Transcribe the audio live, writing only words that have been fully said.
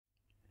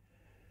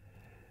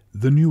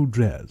The New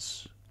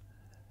Dress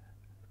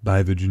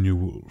by Virginia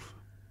Woolf.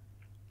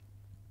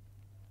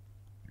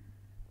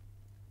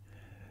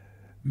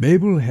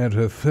 Mabel had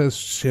her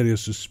first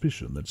serious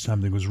suspicion that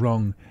something was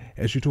wrong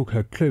as she took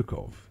her cloak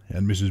off,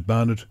 and Mrs.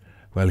 Barnett,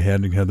 while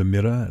handing her the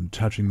mirror and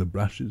touching the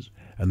brushes,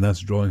 and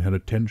thus drawing her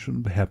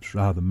attention, perhaps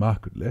rather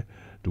markedly,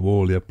 to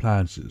all the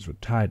appliances for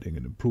tidying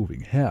and improving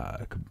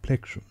hair,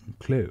 complexion,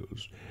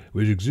 clothes,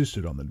 which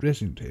existed on the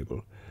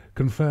dressing-table,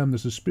 confirmed the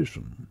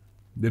suspicion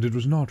that it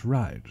was not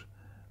right,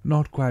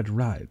 not quite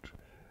right,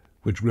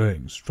 which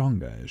growing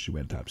stronger as she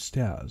went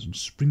upstairs, and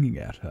springing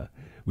at her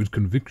with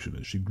conviction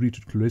as she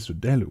greeted Clarissa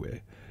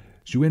Dalloway,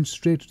 she went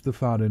straight to the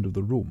far end of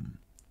the room,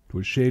 to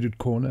a shaded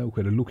corner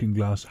where a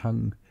looking-glass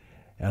hung,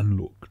 and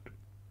looked.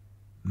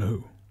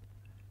 No,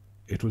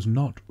 it was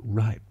not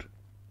right.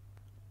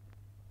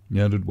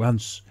 And at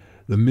once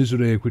the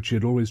misery which she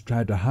had always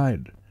tried to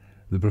hide,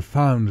 the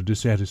profound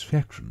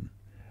dissatisfaction,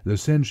 the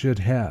sense she had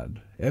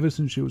had, ever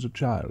since she was a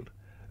child,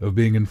 of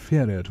being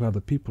inferior to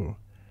other people,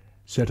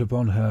 set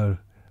upon her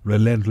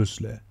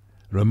relentlessly,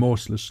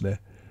 remorselessly,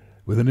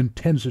 with an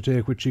intensity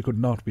which she could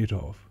not beat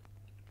off,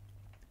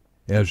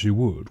 as she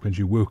would when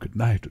she woke at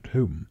night at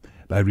home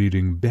by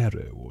reading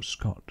Barrow or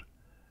Scott.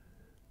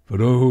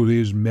 For all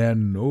these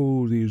men,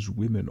 all these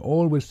women,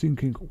 all were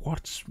thinking,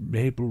 "What's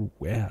Mabel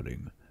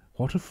wearing?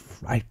 What a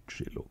fright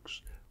she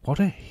looks! What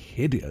a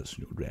hideous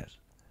new dress!"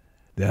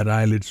 Their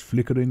eyelids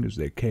flickering as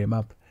they came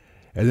up,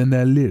 and then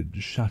their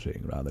lids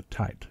shutting rather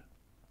tight.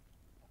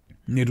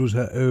 It was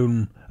her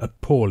own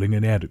appalling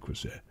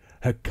inadequacy,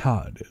 her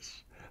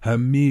cowardice, her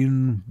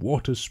mean,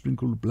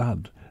 water-sprinkled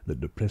blood that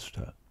depressed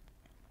her.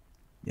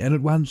 And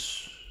at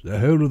once the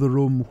whole of the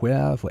room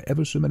where, for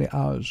ever so many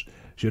hours,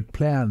 she had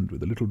planned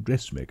with the little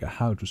dressmaker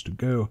how it was to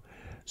go,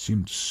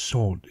 seemed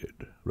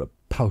sordid,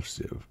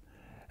 repulsive,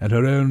 and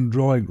her own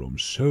drawing-room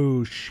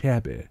so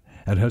shabby,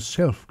 and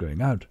herself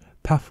going out,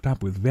 puffed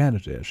up with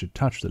vanity as she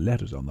touched the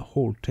letters on the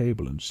hall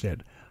table and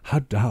said, "How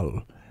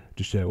dull,"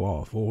 to show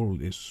off all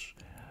this,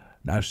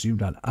 now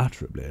seemed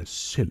unutterably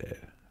silly,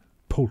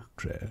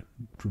 paltry,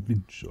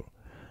 provincial.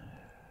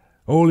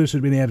 All this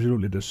had been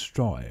absolutely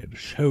destroyed,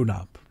 shown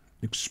up,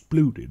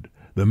 exploded,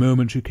 the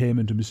moment she came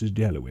into Mrs.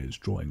 Dalloway's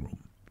drawing-room.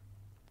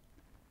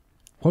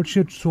 What she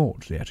had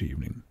thought that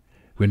evening,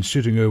 when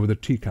sitting over the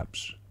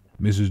teacups,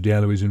 Mrs.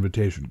 Dalloway's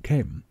invitation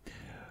came,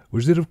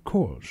 was that of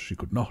course she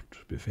could not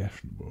be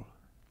fashionable.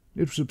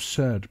 It was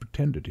absurd to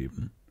pretend it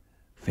even.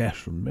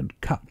 Fashion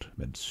meant cut,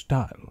 meant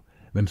style,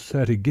 meant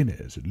 30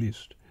 guineas at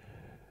least.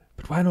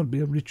 But why not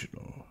be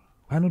original?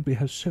 Why not be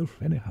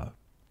herself anyhow?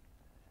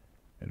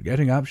 And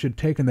getting up, she had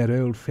taken that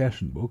old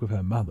fashion book of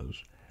her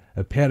mother's,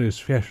 a Paris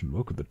fashion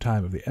book of the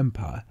time of the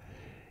Empire,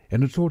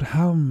 and had thought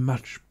how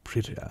much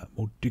prettier,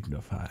 more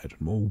dignified,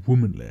 and more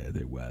womanly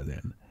they were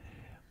then,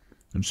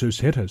 and so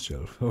set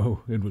herself,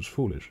 oh, it was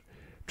foolish,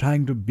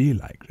 trying to be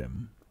like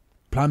them,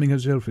 pluming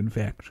herself, in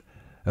fact,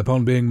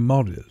 upon being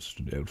modest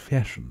and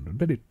old-fashioned and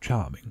very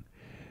charming,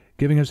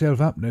 giving herself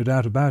up, no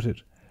doubt about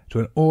it, to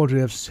an orgy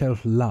of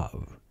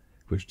self-love,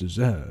 which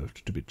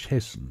deserved to be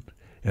chastened,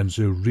 and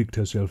so rigged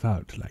herself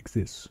out like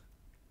this.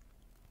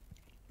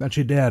 But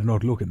she dared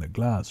not look in the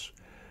glass.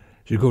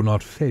 She could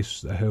not face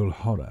the whole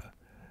horror,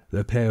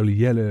 the pale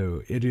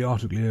yellow,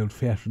 idiotically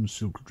old-fashioned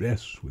silk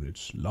dress with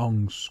its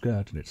long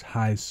skirt and its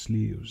high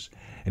sleeves,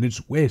 and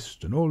its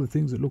waist, and all the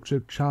things that looked so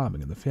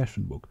charming in the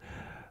fashion book,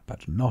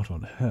 but not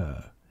on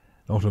her,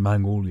 not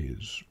among all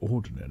these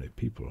ordinary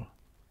people.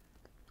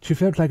 She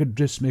felt like a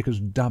dressmaker's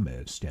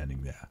dummy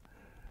standing there,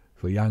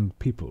 for young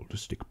people to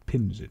stick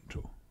pins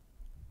into.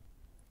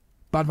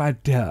 "But, my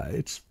dear,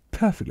 it's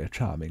perfectly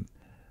charming,"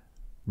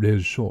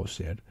 Rose Shaw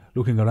said,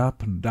 looking her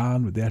up and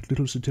down with that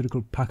little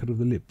satirical pucker of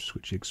the lips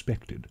which she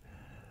expected,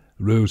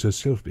 Rose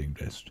herself being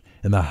dressed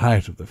in the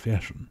height of the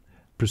fashion,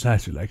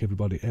 precisely like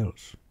everybody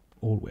else,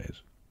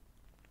 always.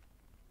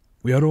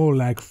 "We are all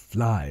like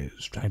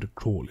flies trying to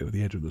crawl over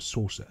the edge of the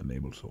saucer,"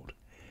 Mabel thought,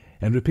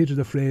 and repeated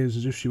the phrase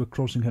as if she were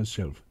crossing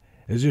herself,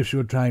 as if she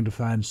were trying to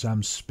find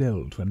some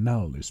spell to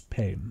annul this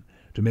pain,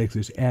 to make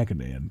this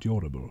agony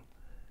endurable.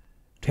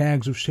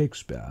 Tags of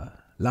Shakespeare,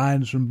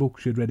 lines from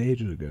books she had read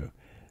ages ago,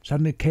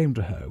 suddenly came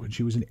to her when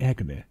she was in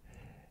agony,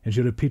 and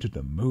she repeated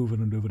them over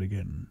and over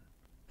again.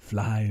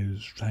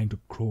 "Flies trying to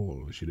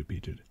crawl," she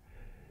repeated.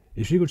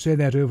 If she could say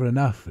that over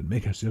enough and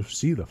make herself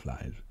see the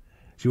flies,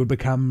 she would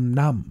become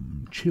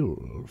numb,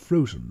 chill,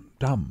 frozen,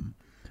 dumb.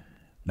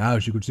 Now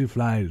she could see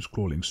flies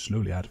crawling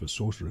slowly out of a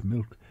saucer of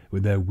milk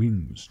with their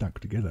wings stuck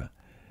together,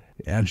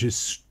 and she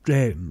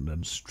strained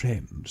and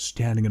strained,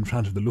 standing in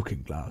front of the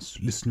looking-glass,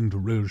 listening to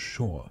Rose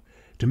Shaw,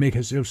 to make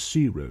herself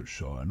see Rose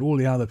Shaw and all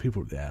the other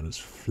people there as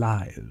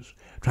flies,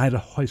 trying to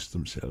hoist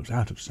themselves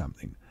out of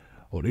something,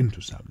 or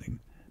into something,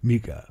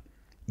 meagre,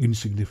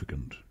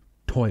 insignificant,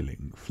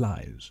 toiling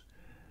flies.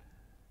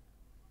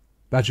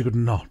 But she could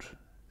not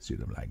see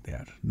them like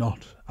that,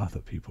 not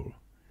other people.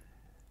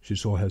 She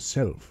saw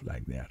herself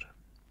like that.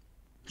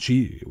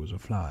 She was a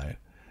fly,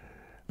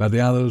 but the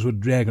others were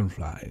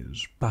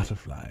dragonflies,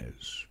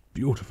 butterflies,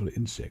 beautiful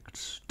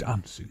insects,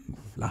 dancing,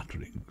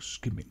 fluttering,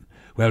 skimming,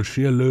 while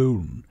she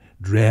alone,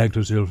 dragged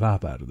herself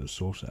up out of the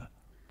saucer.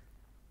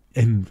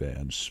 Envy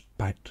and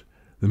spite,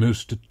 the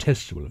most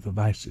detestable of the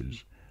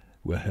vices,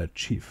 were her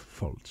chief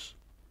faults.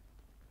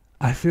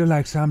 "I feel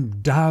like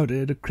some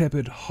dowdy,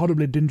 decrepit,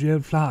 horribly dingy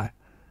old fly,"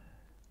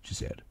 she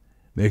said,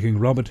 making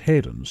Robert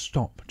Hayden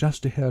stop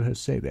just to hear her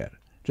say that,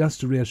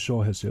 just to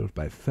reassure herself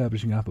by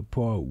furbishing up a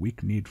poor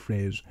weak-kneed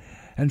phrase,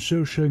 and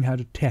so showing how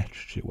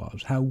detached she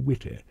was, how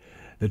witty,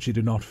 that she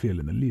did not feel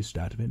in the least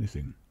out of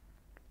anything.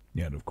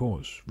 And of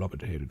course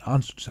Robert Hayden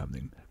answered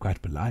something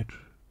quite polite,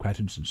 quite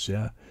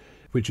insincere,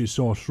 which she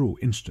saw through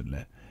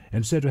instantly,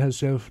 and said to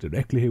herself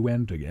directly he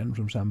went again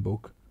from some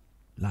book,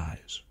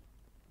 "Lies,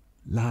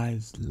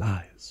 lies,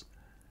 lies."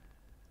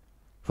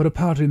 For a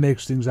party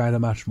makes things either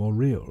much more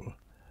real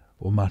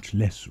or much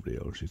less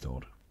real, she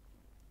thought.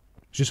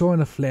 She saw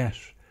in a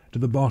flash to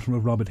the bottom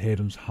of Robert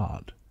Hayden's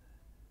heart.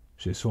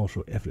 She saw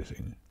through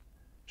everything.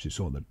 She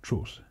saw the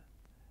truth.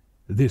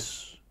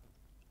 This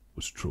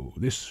was true,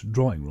 this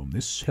drawing-room,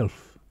 this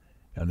self,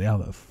 and the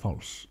other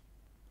false.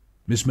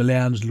 Miss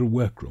Milan's little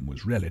workroom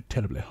was really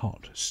terribly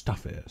hot,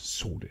 stuffy,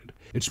 sordid.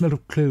 It smelled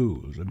of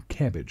clothes and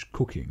cabbage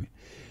cooking.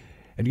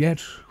 And yet,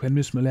 when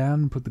Miss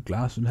Milan put the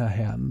glass in her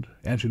hand,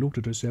 and she looked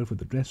at herself with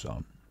the dress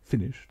on,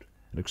 finished,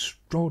 an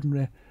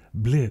extraordinary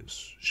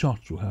bliss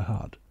shot through her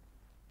heart.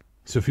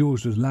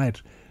 Suffused with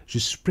light, she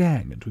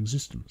sprang into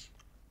existence.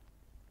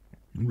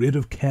 Rid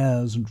of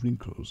cares and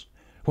wrinkles,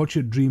 what she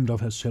had dreamed of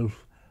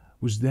herself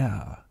was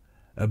there,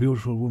 a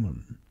beautiful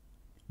woman,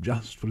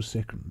 just for a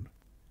second.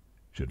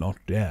 She had not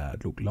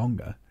dared look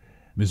longer.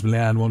 Miss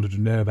Milan wanted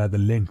to know about the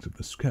length of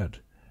the skirt.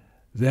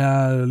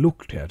 There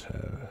looked at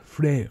her,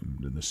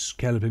 framed in the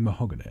scalloping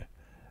mahogany,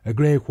 a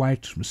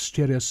grey-white,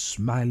 mysterious,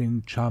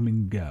 smiling,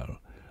 charming girl,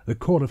 the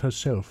core of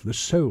herself, the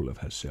soul of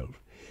herself.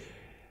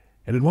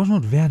 And it was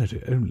not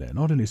vanity only,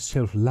 not only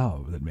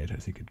self-love that made her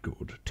think it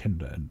good,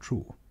 tender, and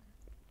true.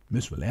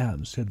 Miss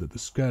Milan said that the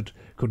skirt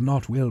could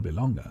not well be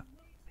longer.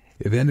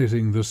 "If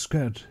anything, the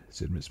skirt,"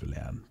 said Miss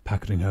Milan,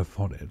 puckering her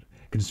forehead,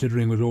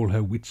 considering with all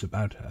her wits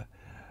about her,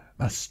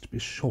 "must be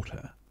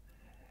shorter."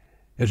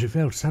 And she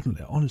felt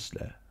suddenly,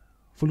 honestly,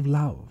 full of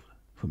love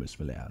for Miss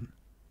Milan,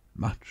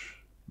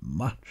 much,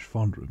 much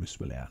fonder of Miss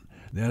Milan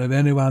than of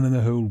anyone in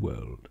the whole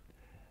world,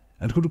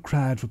 and could have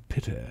cried for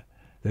pity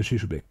that she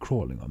should be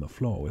crawling on the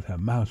floor with her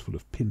mouth full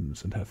of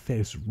pins and her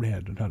face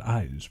red and her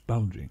eyes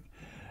bulging,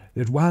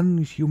 that one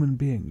human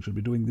being should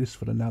be doing this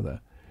for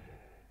another,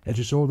 and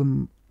she saw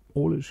them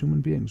all as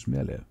human beings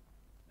merely,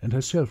 and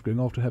herself going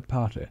off to her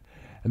party,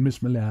 and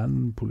Miss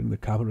Milan pulling the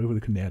cover over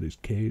the canary's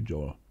cage,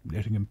 or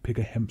letting him pick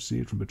a hemp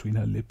seed from between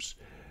her lips,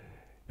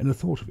 and the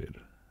thought of it,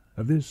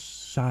 of this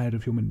side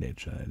of human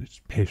nature, and its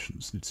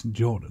patience, and its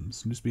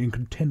endurance, and its being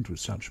content with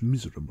such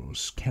miserable,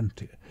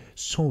 scanty,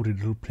 sordid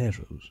little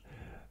pleasures,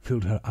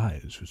 filled her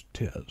eyes with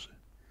tears.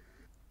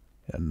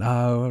 And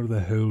now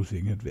the whole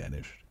thing had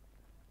vanished.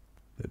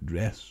 The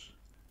dress,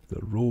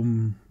 the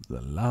room,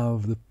 the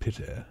love, the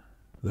pity,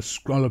 the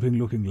scrolloping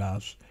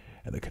looking-glass,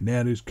 and the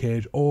canary's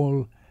cage,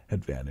 all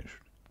had vanished.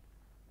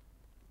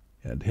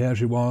 And here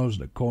she was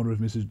in a corner of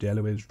Mrs.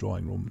 Dalloway's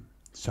drawing-room,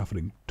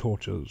 suffering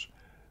tortures,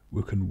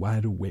 woken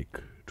wide awake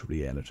to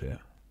reality.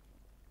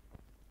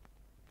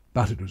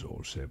 But it was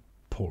all so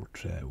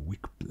paltry,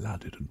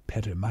 weak-blooded, and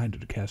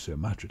petty-minded to care so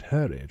much at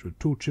her age with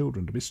 2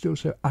 children, to be still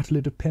so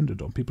utterly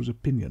dependent on people's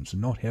opinions,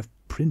 and not have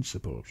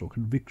principles or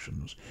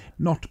convictions,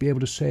 not to be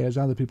able to say as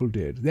other people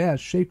did, "There's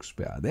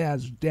Shakespeare,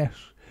 there's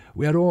death,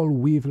 we are all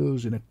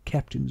weevils in a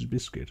captain's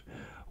biscuit,"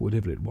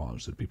 whatever it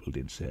was that people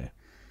did say.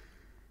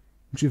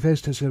 She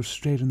faced herself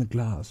straight in the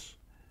glass.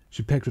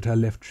 She pecked at her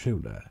left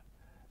shoulder.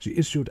 She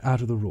issued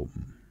out of the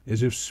room,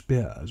 as if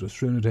spears were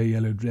thrown at her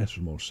yellow dress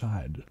from all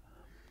sides.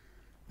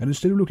 And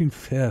instead of looking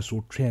fierce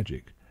or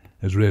tragic,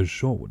 as Rose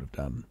Shaw would have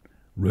done,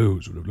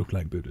 Rose would have looked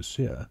like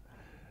Baudelaire,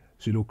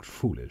 she looked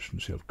foolish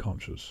and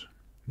self-conscious,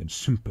 and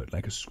simpered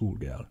like a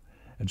schoolgirl,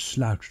 and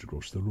slouched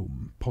across the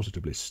room,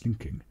 positively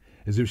slinking,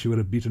 as if she were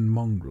a beaten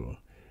mongrel,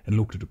 and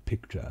looked at a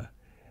picture,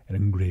 an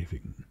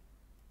engraving.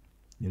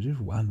 As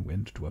if one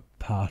went to a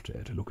party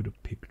to look at a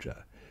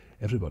picture.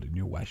 Everybody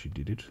knew why she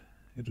did it.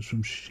 It was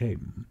from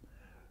shame,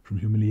 from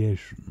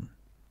humiliation.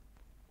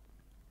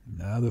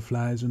 "Now the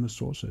fly's in the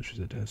saucer," she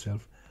said to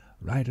herself,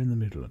 "right in the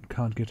middle, and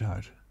can't get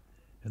out.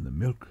 And the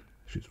milk,"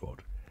 she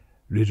thought,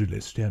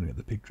 rigidly staring at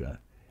the picture,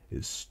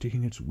 "is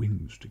sticking its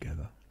wings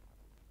together."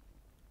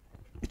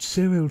 "It's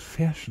so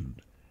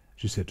old-fashioned,"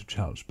 she said to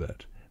Charles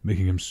Burt,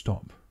 making him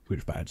stop,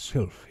 which by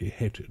itself he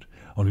hated,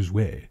 on his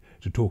way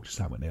to talk to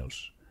someone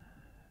else.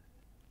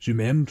 She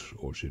meant,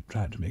 or she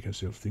tried to make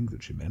herself think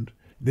that she meant,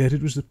 that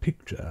it was the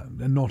picture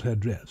and not her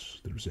dress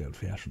that was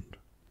old-fashioned.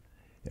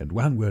 And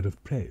one word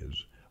of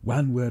praise,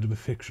 one word of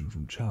affection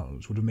from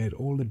Charles would have made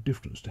all the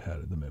difference to her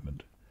at the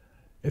moment.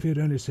 If he had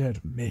only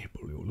said,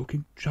 "Mabel, you're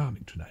looking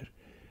charming tonight,"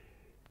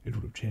 it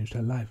would have changed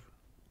her life.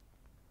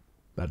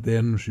 But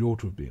then she ought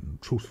to have been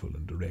truthful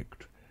and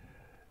direct.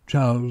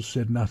 Charles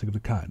said nothing of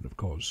the kind, of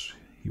course.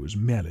 He was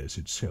malice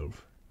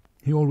itself.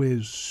 He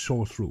always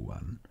saw through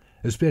one,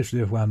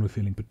 especially if one were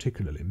feeling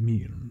particularly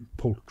mean,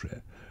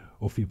 paltry,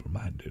 or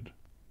feeble-minded.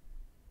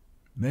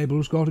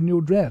 "Mabel's got a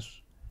new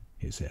dress,"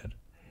 he said,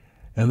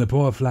 and the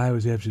poor fly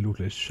was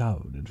absolutely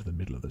shoved into the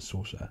middle of the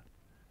saucer.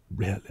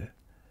 Really,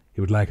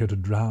 he would like her to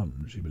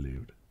drown, she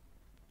believed.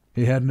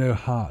 He had no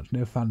heart,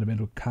 no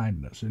fundamental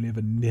kindness, only a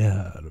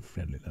veneer of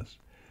friendliness.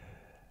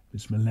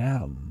 Miss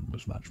Milan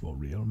was much more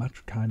real,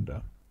 much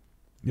kinder.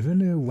 If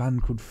only one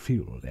could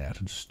feel that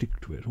and stick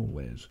to it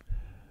always.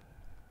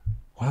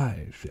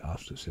 Why, she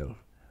asked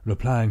herself,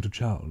 replying to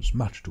Charles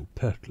much too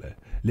pertly,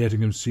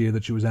 letting him see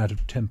that she was out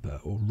of temper,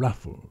 or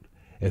ruffled,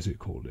 as he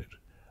called it.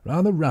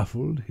 "Rather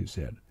ruffled," he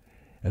said,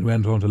 and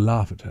went on to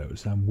laugh at her with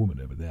some woman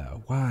over there.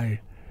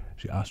 Why,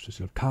 she asked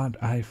herself, can't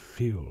I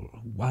feel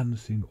one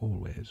thing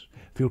always,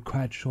 feel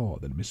quite sure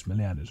that Miss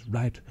Milan is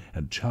right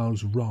and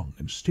Charles wrong,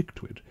 and stick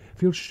to it,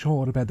 feel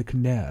sure about the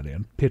canary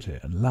and pity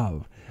and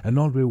love, and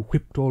not be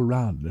whipped all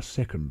round in a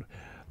second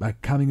by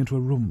coming into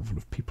a room full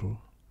of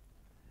people?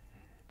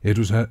 It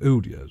was her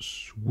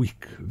odious,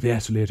 weak,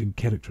 vacillating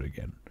character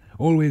again,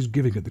 always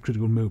giving at the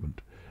critical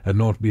moment, and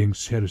not being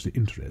seriously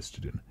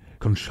interested in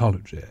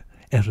conchology,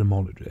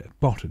 etymology,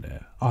 botany,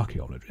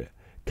 archaeology,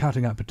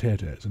 cutting up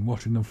potatoes and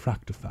watching them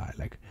fructify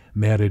like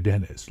Mary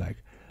Dennis,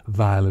 like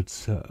Violet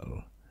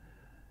Searle.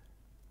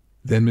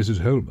 Then Mrs.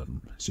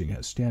 Holman, seeing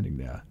her standing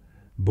there,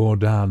 bore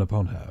down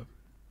upon her.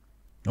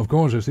 Of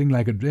course, a thing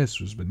like a dress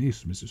was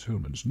beneath Mrs.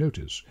 Holman's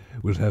notice,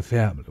 with her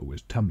family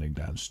always tumbling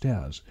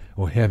downstairs,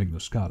 or having the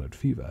scarlet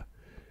fever.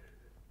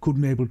 Could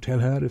Mabel tell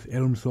her if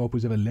Elmthorpe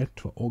was ever let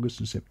for August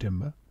and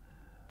September?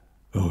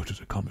 Oh, it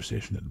was a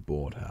conversation that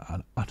bored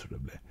her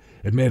unutterably.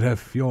 It made her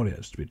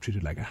furious to be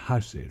treated like a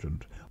house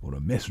agent or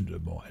a messenger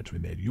boy to be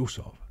made use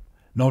of.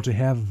 Not to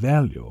have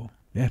value,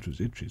 that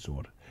was it, she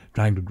thought,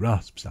 trying to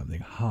grasp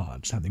something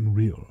hard, something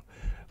real,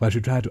 while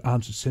she tried to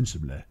answer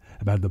sensibly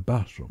about the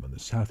bathroom and the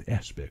south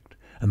aspect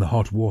and the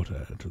hot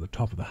water to the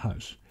top of the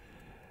house.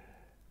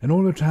 And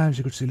all the time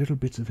she could see little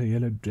bits of her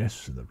yellow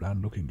dress in the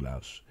round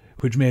looking-glass,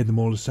 which made them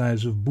all the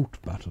size of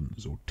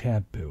boot-buttons or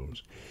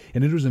tadpoles,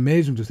 and it was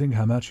amazing to think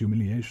how much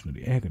humiliation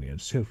and agony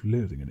and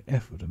self-loathing and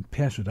effort and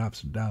passionate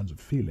ups and downs of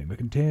feeling were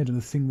contained in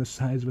a thing the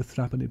size of a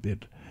threepenny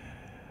bit.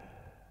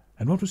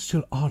 And what was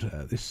still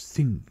odder, this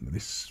thing,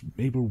 this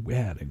Mabel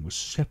Waring, was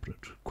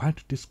separate,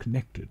 quite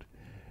disconnected.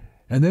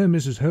 And though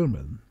Mrs.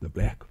 Holman, the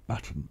black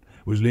button,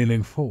 was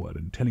leaning forward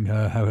and telling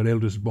her how her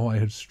eldest boy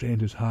had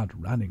strained his heart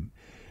running,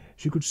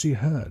 she could see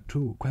her,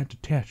 too, quite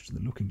detached in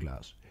the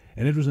looking-glass,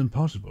 and it was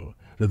impossible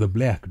that the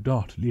black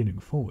dot leaning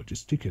forward,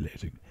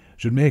 gesticulating,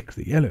 should make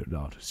the yellow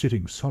dot,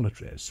 sitting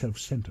solitary,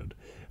 self-centred,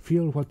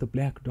 feel what the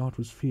black dot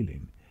was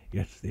feeling,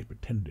 yet they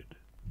pretended.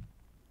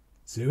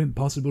 So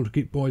impossible to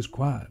keep boys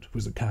quiet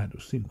was the kind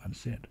of thing one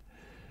said.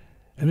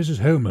 And Mrs.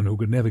 Holman, who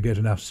could never get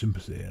enough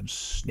sympathy, and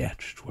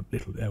snatched what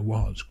little there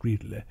was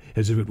greedily,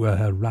 as if it were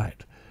her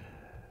right.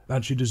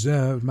 But she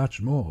deserved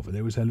much more, for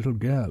there was her little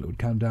girl who had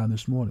come down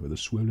this morning with a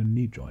swollen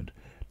knee-joint,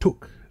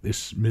 took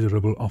this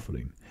miserable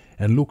offering,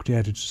 and looked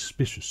at it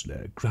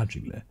suspiciously,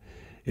 grudgingly,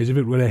 as if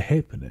it were a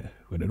halfpenny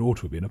when it ought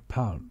to have been a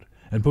pound,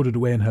 and put it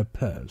away in her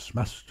purse,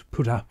 must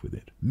put up with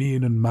it,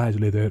 mean and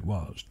miserly though it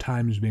was,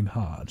 times being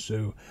hard,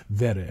 so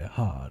very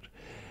hard.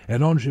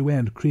 And on she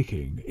went,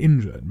 creaking,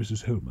 injured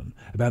Mrs. Holman,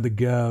 about the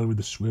girl with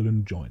the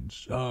swollen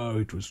joints. Oh,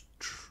 it was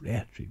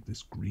tragic,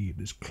 this greed,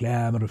 this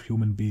clamour of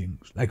human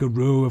beings, like a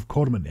row of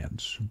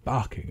cormorants,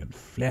 barking and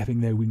flapping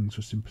their wings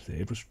for sympathy.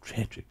 It was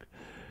tragic.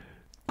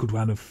 Could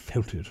one have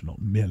felt it,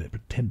 not merely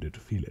pretended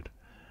to feel it?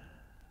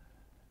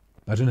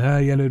 But in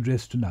her yellow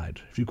dress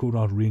tonight she could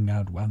not wring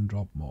out one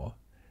drop more.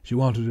 She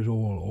wanted it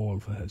all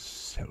for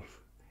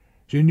herself.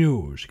 She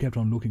knew, she kept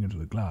on looking into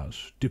the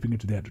glass, dipping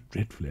into that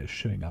dreadfully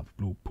showing-up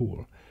blue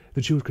pool,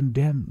 that she was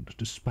condemned,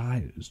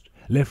 despised,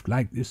 left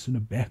like this in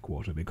a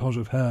backwater because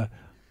of her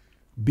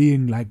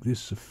being like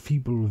this, a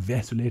feeble,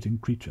 vacillating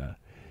creature.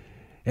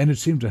 And it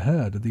seemed to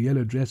her that the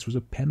yellow dress was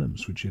a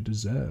penance which she had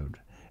deserved,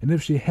 and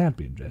if she had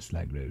been dressed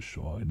like Rose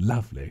Shaw, in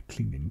lovely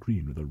clinging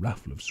green with a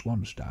ruffle of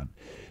swansdown,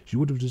 she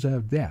would have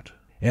deserved that,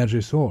 and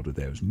she thought that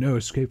there was no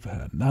escape for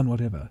her, none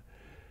whatever.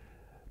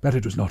 But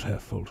it was not her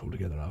fault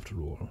altogether after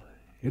all.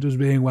 It was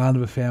being one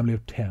of a family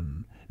of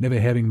 10, never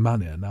having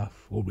money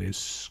enough, always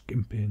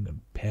skimping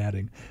and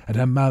padding, and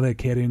her mother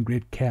carrying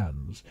great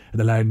cans, and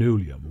the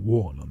linoleum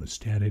worn on the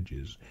stair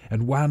edges,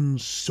 and one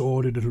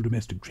sordid little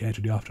domestic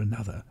tragedy after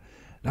another.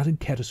 Nothing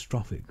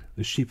catastrophic,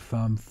 the sheep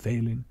farm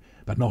failing,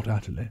 but not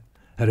utterly,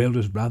 her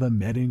eldest brother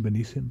marrying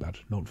beneath him, but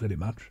not very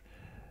much.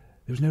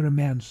 There was no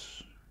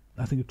romance,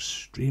 nothing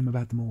extreme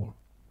about them all.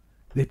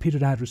 They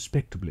petered out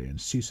respectably in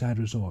seaside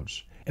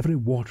resorts. Every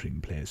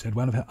watering place had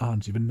one of her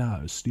aunts even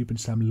now asleep in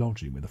some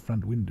lodging with the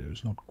front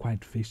windows not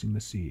quite facing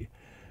the sea.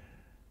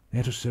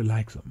 That was so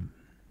like them.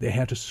 They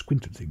had to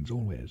squint at things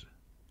always.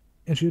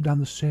 And she had done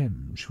the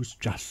same. She was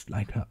just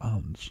like her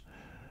aunts.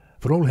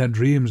 For all her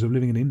dreams of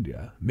living in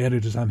India,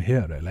 married to some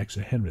hero like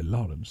Sir Henry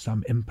Lawrence,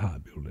 some empire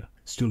builder,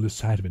 still the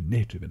sight of a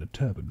native in a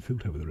turban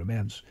filled her with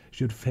romance.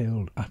 She had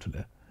failed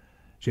utterly.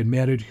 She had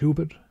married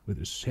Hubert, with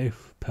his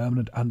safe,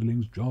 permanent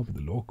underling's job at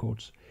the law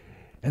courts,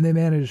 and they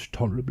managed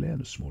tolerably in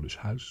a smallish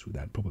house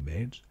without proper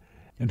maids,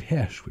 and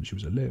hash when she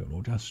was alone,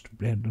 or just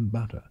bread and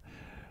butter.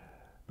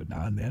 But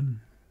now and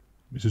then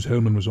Mrs.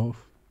 Holman was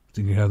off,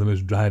 thinking her the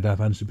most dried-up,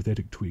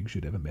 unsympathetic twig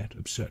she'd ever met,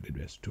 absurdly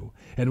dressed too,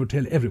 and would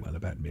tell everyone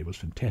about Mabel's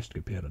fantastic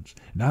appearance.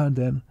 Now and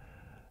then,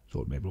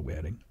 thought Mabel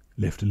Waring,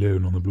 left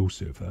alone on the blue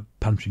sofa,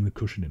 punching the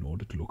cushion in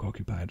order to look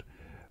occupied,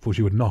 for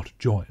she would not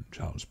join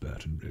Charles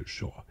Burt and Rose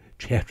Shaw,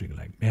 chattering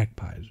like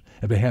magpies,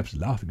 and perhaps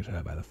laughing at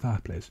her by the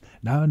fireplace.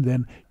 Now and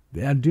then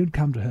there did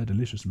come to her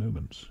delicious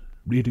moments,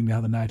 reading the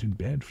other night in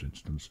bed, for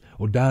instance,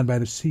 or down by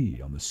the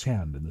sea on the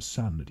sand in the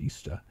sun at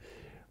Easter.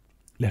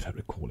 Let her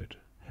recall it.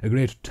 A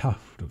great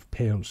tuft of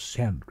pale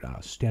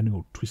sand-grass standing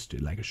all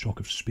twisted like a shock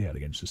of spear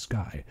against the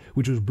sky,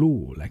 which was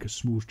blue like a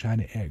smooth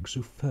china egg,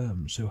 so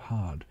firm, so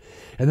hard.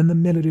 And then the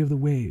melody of the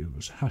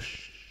waves,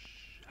 hush,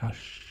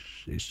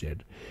 hush, they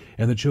said,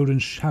 and the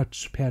children's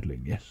shouts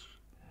paddling, yes.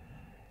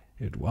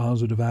 It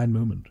was a divine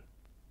moment.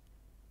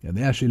 And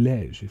there she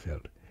lay, she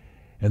felt,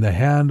 in the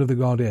hand of the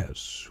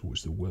goddess who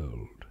was the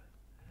world.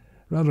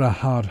 Rather a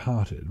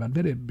hard-hearted, but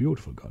very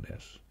beautiful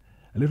goddess.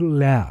 A little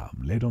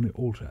lamb laid on the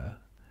altar.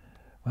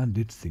 One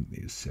did think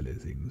these silly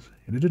things,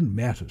 and it didn't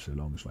matter so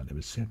long as one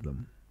never said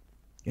them.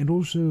 And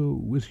also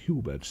with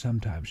Hubert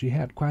sometimes she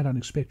had, quite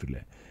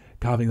unexpectedly,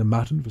 carving the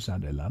mutton for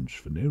Sunday lunch,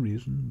 for no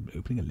reason,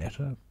 opening a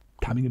letter,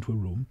 coming into a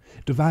room,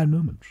 divine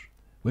moments,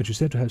 when she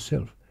said to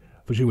herself,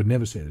 for she would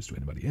never say this to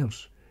anybody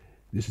else,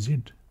 "This is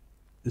it.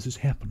 This has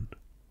happened.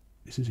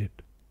 This is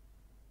it."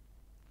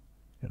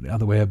 And the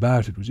other way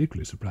about it was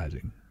equally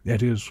surprising.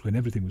 That is, when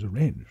everything was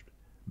arranged.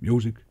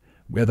 Music,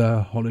 weather,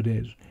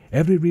 holidays,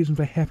 every reason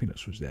for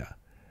happiness was there.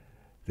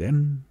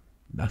 Then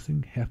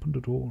nothing happened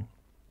at all.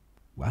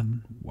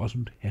 One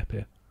wasn't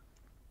happy.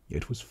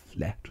 It was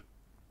flat,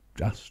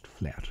 just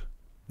flat,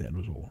 that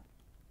was all.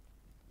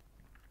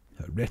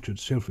 Her wretched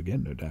self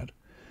again, no doubt.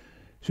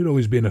 She'd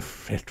always been a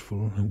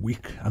fretful,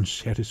 weak,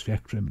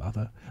 unsatisfactory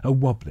mother, a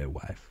wobbly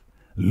wife,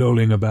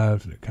 lolling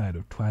about in a kind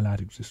of twilight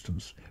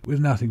existence,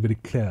 with nothing very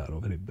clear or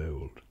very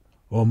bold,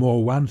 or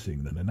more one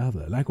thing than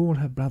another, like all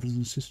her brothers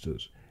and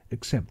sisters,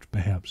 except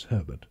perhaps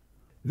Herbert.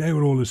 They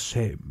were all the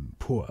same,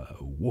 poor,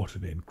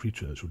 water-veined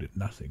creatures who did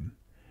nothing.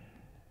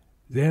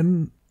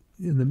 Then,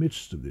 in the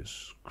midst of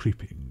this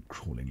creeping,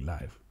 crawling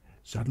life,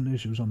 suddenly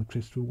she was on the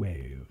crest of a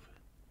wave.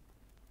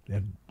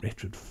 That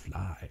wretched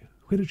fly,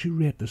 where had she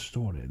read the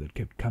story that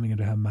kept coming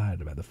into her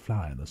mind about the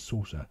fly and the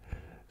saucer,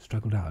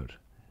 struggled out?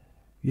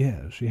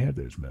 Yes, she had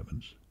those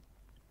moments.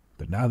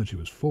 But now that she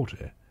was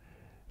 40,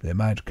 they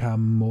might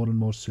come more and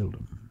more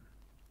seldom.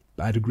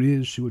 By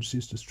degrees she would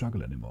cease to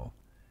struggle any more.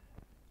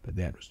 But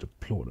that was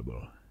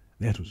deplorable.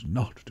 That was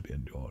not to be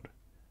endured.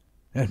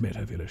 That made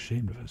her feel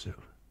ashamed of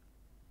herself.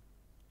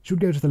 She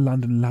would go to the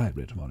London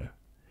Library tomorrow.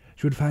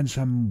 She would find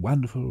some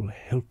wonderful,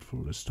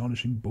 helpful,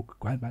 astonishing book,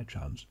 quite by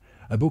chance,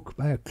 a book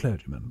by a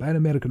clergyman, by an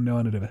American no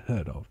one had ever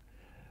heard of.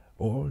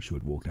 Or she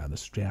would walk down the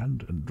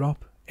Strand and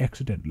drop,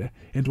 accidentally,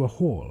 into a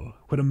hall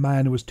where a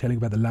miner was telling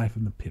about the life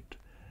in the pit,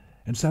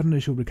 and suddenly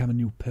she would become a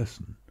new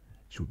person.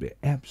 She would be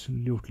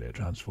absolutely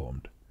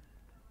transformed.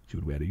 She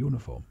would wear a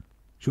uniform.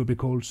 She would be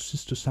called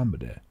Sister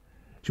Somebody.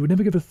 She would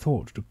never give a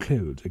thought to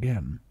clothes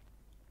again.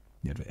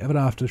 Yet for ever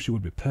after she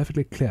would be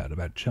perfectly clear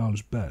about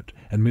Charles Burt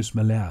and Miss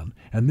Milan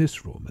and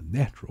this room and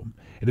that room,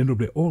 and it would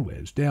be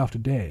always, day after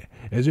day,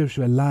 as if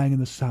she were lying in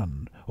the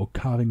sun or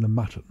carving the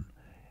mutton.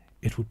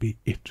 It would be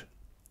it.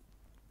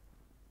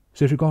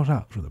 So she got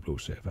up from the blue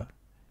sofa,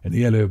 and the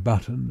yellow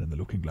button and the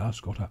looking-glass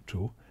got up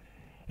too,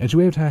 and she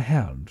waved her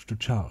hand to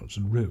Charles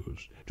and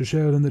Rose to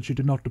show them that she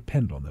did not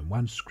depend on them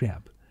one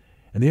scrap,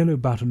 and the yellow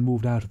button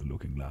moved out of the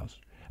looking-glass,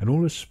 and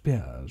all her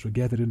spears were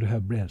gathered into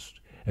her breast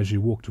as she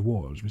walked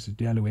towards Mrs.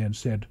 Dalloway and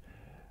said,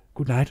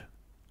 "Good night."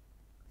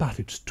 "But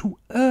it's too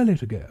early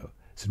to go,"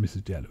 said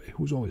Mrs. Dalloway,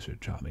 who was always so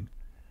charming.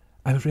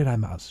 "I'm afraid I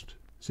must,"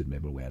 said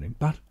Mabel Waring,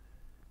 "but,"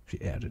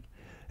 she added,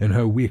 in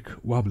her weak,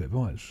 wobbly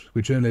voice,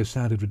 which only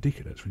sounded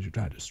ridiculous when she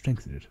tried to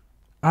strengthen it,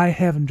 "I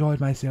have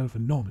enjoyed myself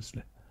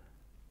enormously.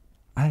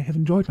 I have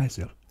enjoyed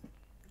myself,"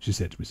 she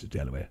said to Mrs.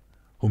 Dalloway,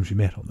 whom she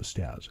met on the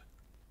stairs.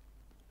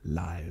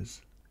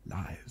 "Lies,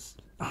 lies,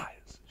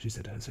 lies," she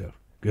said to herself,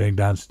 going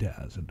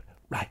downstairs, and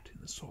 "right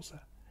in the saucer,"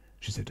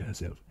 she said to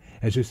herself,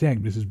 as she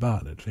thanked Mrs.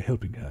 Barnett for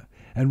helping her,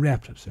 and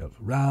wrapped herself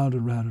round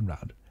and round and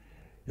round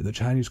in the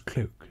Chinese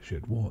cloak she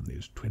had worn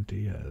these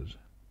 20 years.